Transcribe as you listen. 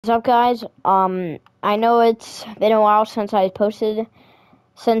What's up, guys? I know it's been a while since I posted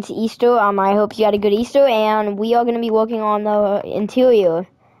since Easter. I hope you had a good Easter, and we are gonna be working on the interior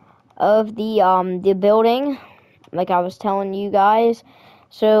of the building, like I was telling you guys.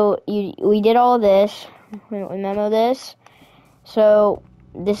 So we did all this. Remember this? So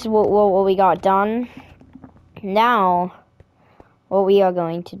this is what we got done. Now, what we are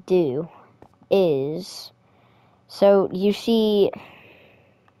going to do is, so you see.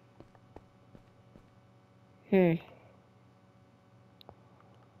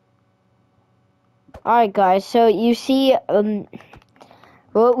 Alright, guys, so you see,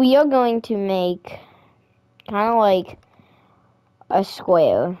 what we are going to make kind of like a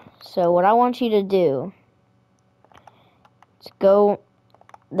square. So what I want you to do is go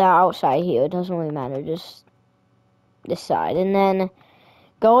the outside here. It doesn't really matter, just this side. And then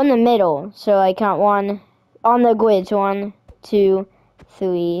go in the middle. So I count one on the grids. 1, 2,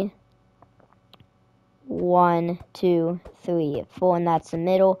 3. 1, 2, 3, 4, and that's the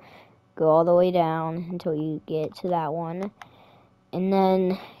middle. Go all the way down until you get to that one. And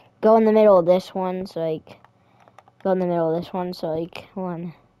then go in the middle of this one, so like, go in the middle of this one, so like,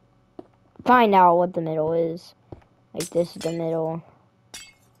 find out what the middle is. Like, this is the middle.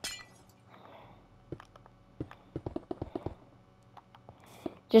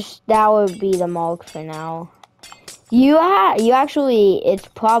 Just, that would be the mark for now. You actually, it's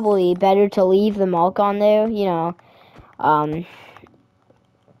probably better to leave the mark on there,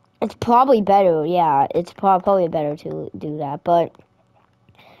 it's probably better, yeah, it's probably better to do that, but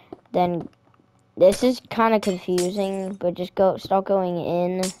then, this is kind of confusing, but just start going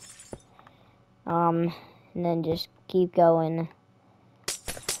in, and then just keep going.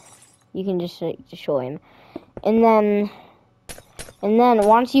 You can just show him, and then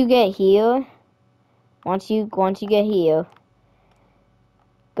once you get here, once you get here,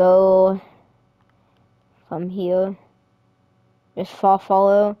 go from here, just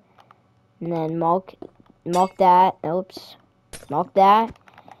follow, and then mark that. Oops, mark that,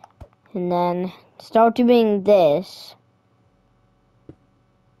 and then start doing this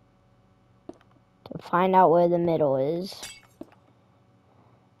to find out where the middle is.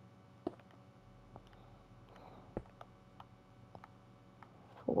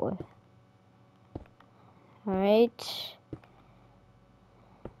 Alright.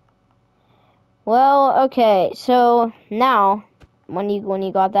 Well, okay, so now when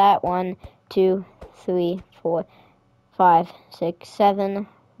you got that, 1, 2, 3, 4, 5, 6, 7,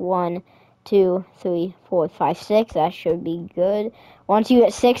 1, 2, 3, 4, 5, 6, that should be good. Once you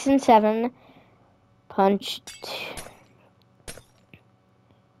get 6 and 7, punch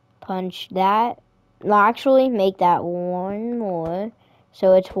that. No, actually, make that one more.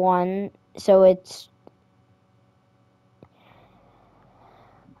 So it's 1, so it's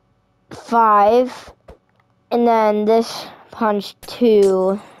 5, and then this punch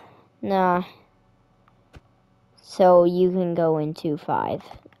 2, nah, so you can go into 5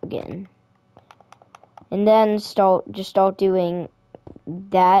 again, and then just start doing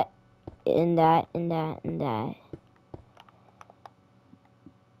that, and that, and that, and that,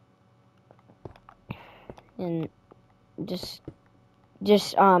 and just do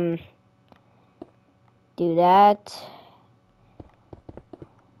that.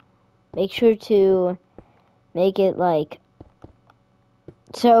 Make sure to make it like,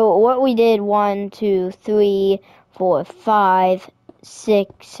 so what we did, 1, 2, 3, 4, 5,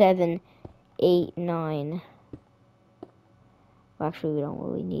 6, 7, 8, 9. Well, actually, we don't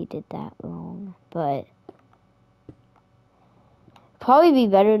really need it that long, but probably be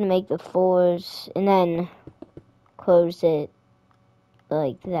better to make the 4s and then close it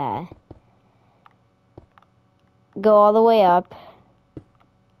like that. Go all the way up.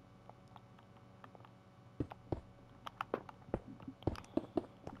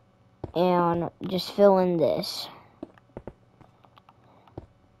 And just fill in this.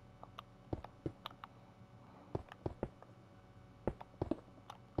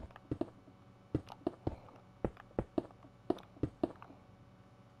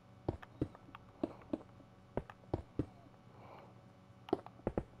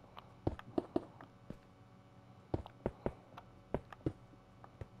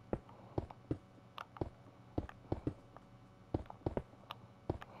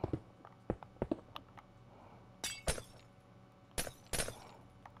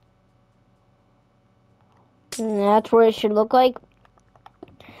 And that's what it should look like.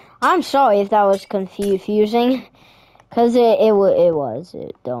 I'm sorry if that was confusing, cause it was.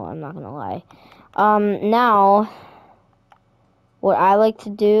 I'm not gonna lie. Now, what I like to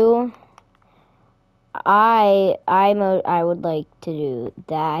do, I would like to do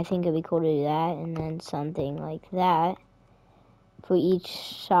that. I think it'd be cool to do that, and then something like that for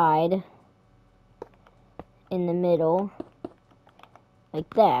each side in the middle,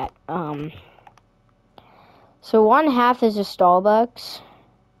 like that. So 1/2 is a Starbucks.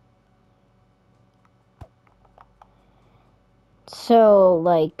 So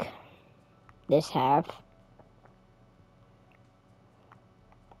like this half.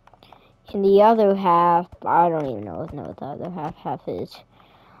 And the other half, I don't even know what the other half is.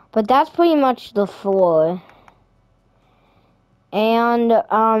 But that's pretty much the floor. And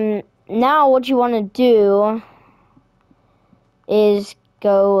now what you want to do is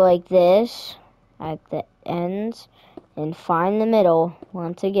go like this at the ends and find the middle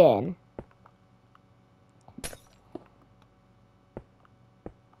once again.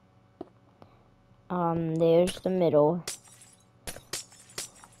 There's the middle.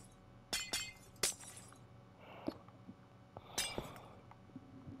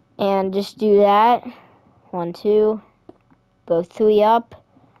 And just do that. 1, 2. Go 3 up.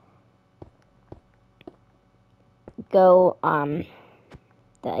 Go,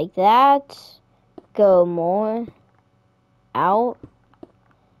 like that. Go more. Out.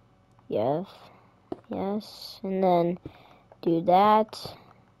 Yes. Yes. And then do that.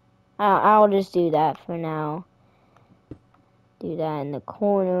 I'll just do that for now. Do that in the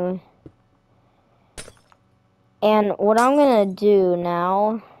corner. And what I'm gonna do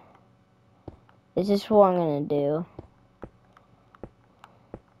now is this what I'm gonna do.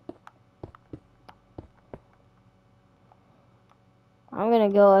 I'm gonna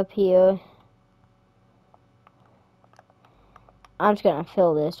go up here. I'm just gonna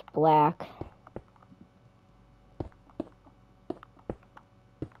fill this black.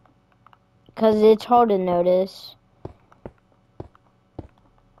 Because it's hard to notice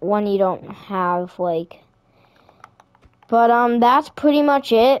when you don't have, like... But, that's pretty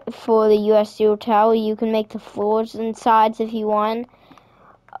much it for the US Steel Tower. You can make the floors and sides if you want.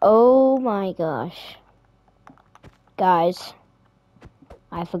 Oh my gosh. Guys,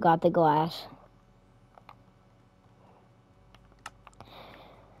 I forgot the glass.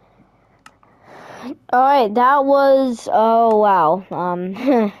 Alright, that was... Oh,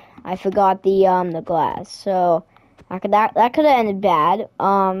 wow. I forgot the glass. So, that could have ended bad.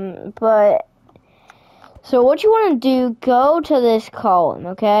 But... So what you want to do, go to this column,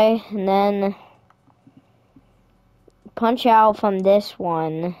 okay? And then punch out from this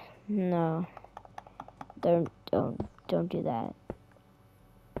one. No. Don't do that.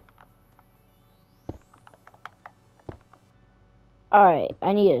 Alright,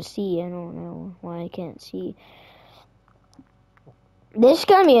 I need to see. I don't know why I can't see. This is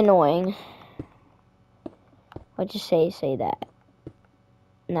gonna be annoying. Let's just say that.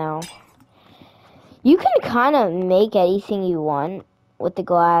 Now. You can kind of make anything you want with the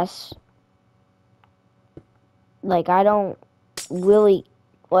glass. Like, I don't really...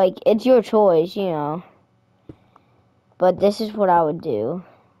 Like, it's your choice, you know. But this is what I would do.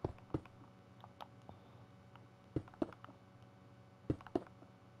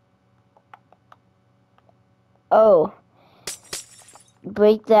 Oh.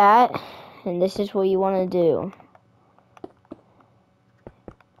 Break that. And this is what you want to do.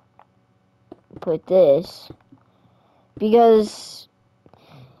 Put this. Because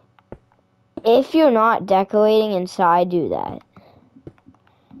if you're not decorating inside, do that.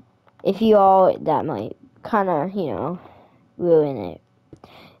 If you all, that might kind of, you know, ruin it.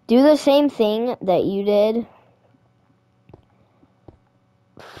 Do the same thing that you did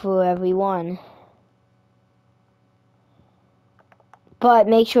for everyone. But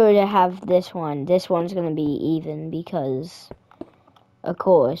make sure to have this one. This one's going to be even because, of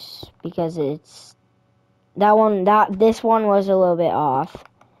course, because it's, this one was a little bit off.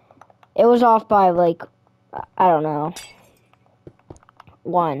 It was off by, like, I don't know,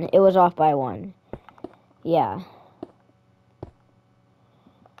 1. It was off by 1. Yeah.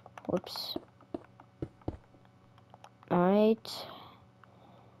 Whoops. Alright.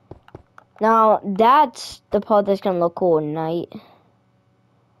 Now, that's the part that's going to look cool at night.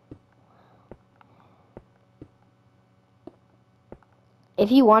 If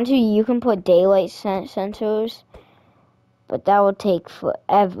you want to, you can put daylight sensors. But that would take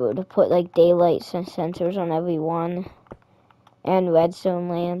forever to put, like, daylight sensors on every one. And redstone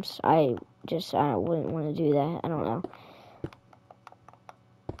lamps. I wouldn't want to do that. I don't know.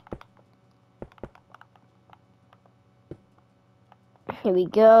 Here we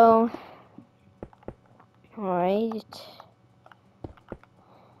go. Alright.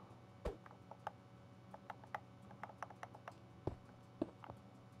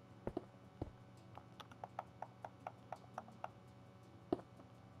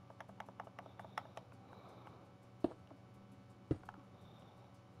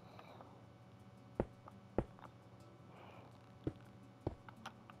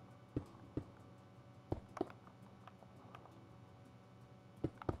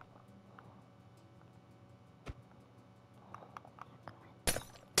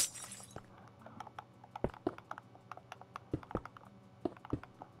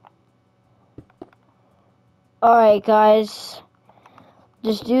 Alright, guys.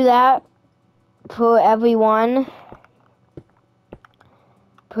 Just do that for everyone.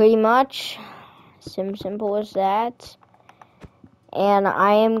 Pretty much. Simple as that. And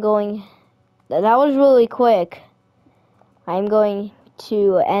I am going... That was really quick. I'm going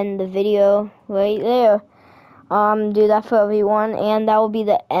to end the video right there. Do that for everyone, and that will be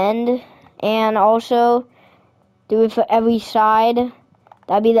the end. And also, do it for every side.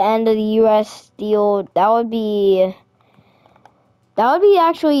 That'd be the end of the U.S. Steel. That would be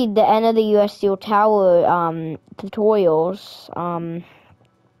actually the end of the U.S. Steel Tower tutorials. I'm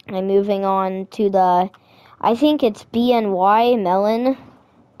moving on to the, I think it's BNY Mellon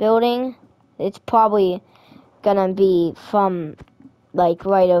building. It's probably gonna be from right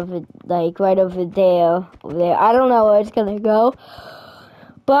over there. I don't know where it's gonna go.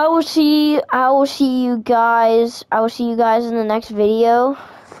 But I will see you guys in the next video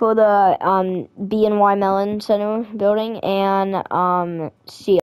for the BNY Mellon Center building, and see ya.